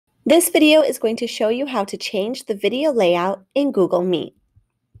This video is going to show you how to change the video layout in Google Meet.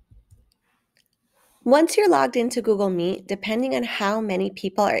 Once you're logged into Google Meet, depending on how many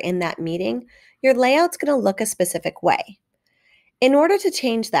people are in that meeting, your layout's going to look a specific way. In order to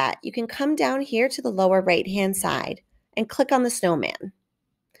change that, you can come down here to the lower right-hand side and click on the snowman.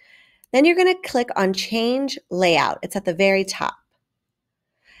 Then you're going to click on Change Layout. It's at the very top.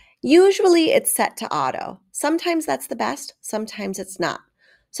 Usually it's set to auto. Sometimes that's the best, sometimes it's not.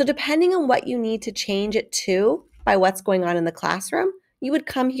 So depending on what you need to change it to by what's going on in the classroom, you would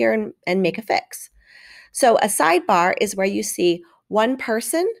come here and make a fix. So a sidebar is where you see one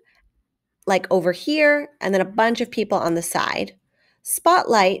person, like over here, and then a bunch of people on the side.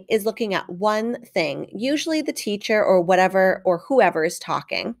 Spotlight is looking at one thing, usually the teacher or whatever or whoever is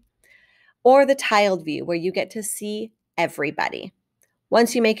talking, or the tiled view where you get to see everybody.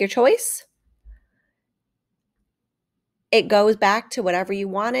 Once you make your choice, it goes back to whatever you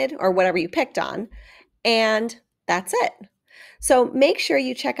wanted or whatever you picked on, and that's it. So make sure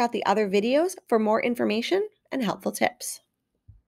you check out the other videos for more information and helpful tips.